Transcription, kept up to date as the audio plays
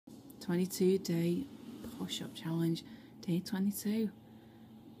22-day push-up challenge, day 22.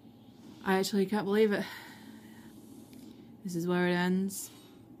 I actually can't believe it. This is where it ends.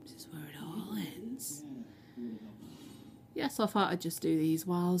 This is where it all ends. Yeah, so I thought I'd just do these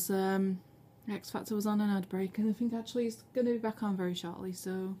whilst X Factor was on an ad break, and I think actually it's going to be back on very shortly,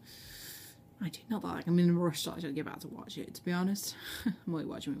 so I do not like I'm in a rush to actually get back to watch it, to be honest. I'm only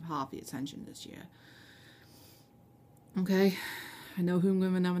watching with half the attention this year. Okay, I know who I'm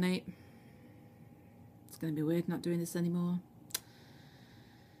going to nominate. It's going to be weird not doing this anymore,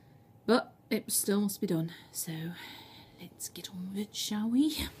 but it still must be done, so let's get on with it, shall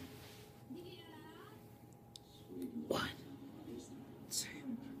we? 1, 2,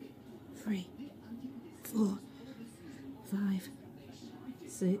 3, 4, 5,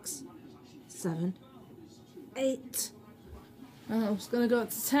 6, 7, 8. Well, I was going to go up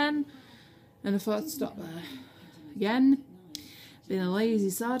to 10, and I thought I'd stop there. Again, being a lazy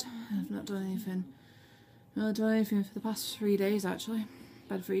sod, I've not done anything. I've not done anything for the past 3 days, actually. I've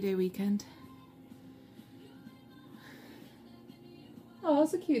had a 3-day weekend. Oh,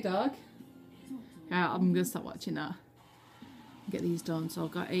 that's a cute dog. Yeah, I'm going to stop watching that. Get these done. So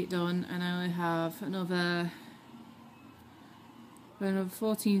I've got 8 done, and I only have another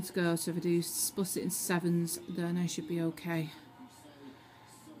 14 to go. So if I do split it in 7s, then I should be okay.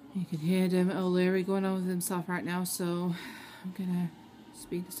 You can hear them O'Leary going on with himself right now, so I'm going to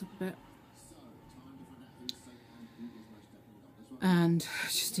speed this up a bit. And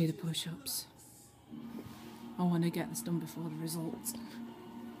just do the push-ups. I want to get this done before the results.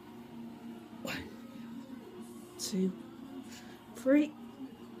 1, 2, 3,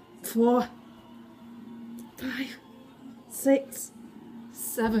 4, 5, 6,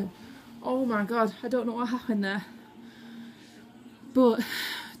 7. Oh my god, I don't know what happened there. But,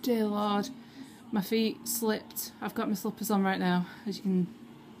 dear Lord, my feet slipped. I've got my slippers on right now, as you can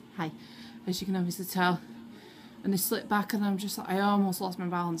obviously tell. And they slipped back, and I'm just like, I almost lost my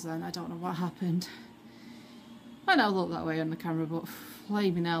balance then. I don't know what happened. Might not look that way on the camera, but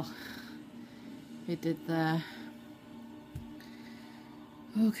flaming hell, it did there.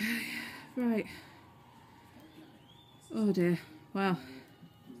 Okay, right. Oh dear. Wow,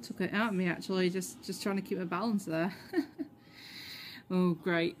 took it out of me actually. Just trying to keep my balance there. Oh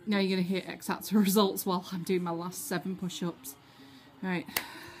great. Now you're gonna hear X Factor results while I'm doing my last 7 push-ups. Right.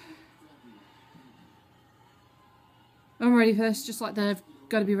 I'm ready for this, just like they've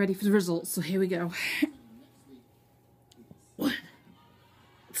got to be ready for the results. So here we go. 1,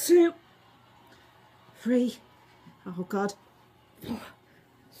 2, 3, oh god, 4,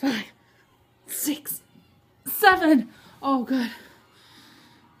 5, 6, 7. Oh god,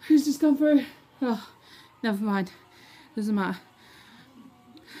 who's just gone through? Oh, never mind, doesn't matter.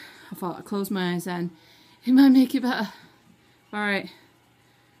 I thought I'd close my eyes and it might make it better. Alright,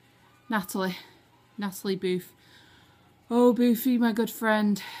 Natalie Booth. Oh Boofy, my good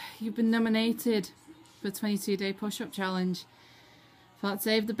friend, you've been nominated for the 22-day push-up challenge. Thought I'd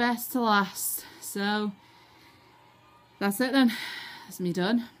save the best to last. So that's it then. That's me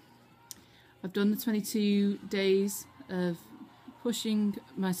done. I've done the 22 days of pushing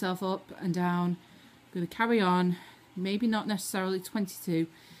myself up and down. I'm going to carry on. Maybe not necessarily 22.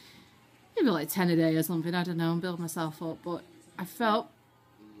 Maybe like 10 a day or something. I don't know. And build myself up. But I felt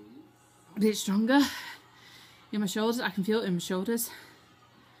a bit stronger in my shoulders. I can feel it in my shoulders.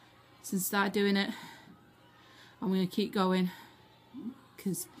 Since I started doing it, I'm going to keep going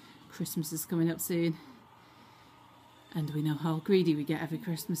because Christmas is coming up soon. And we know how greedy we get every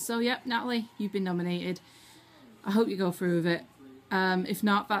Christmas. So yep, Natalie, you've been nominated. I hope you go through with it. If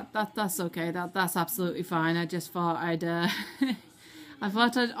not, that's okay. That's absolutely fine. I just thought I'd I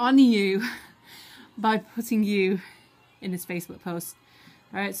thought I'd honour you by putting you in this Facebook post.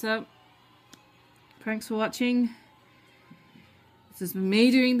 Alright, so thanks for watching. This has been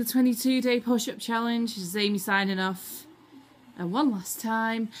me doing the 22-day push-up challenge. This is Amy signing off. And one last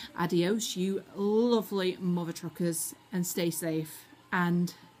time, adios, you lovely mother truckers, and stay safe,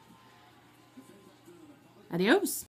 and adios.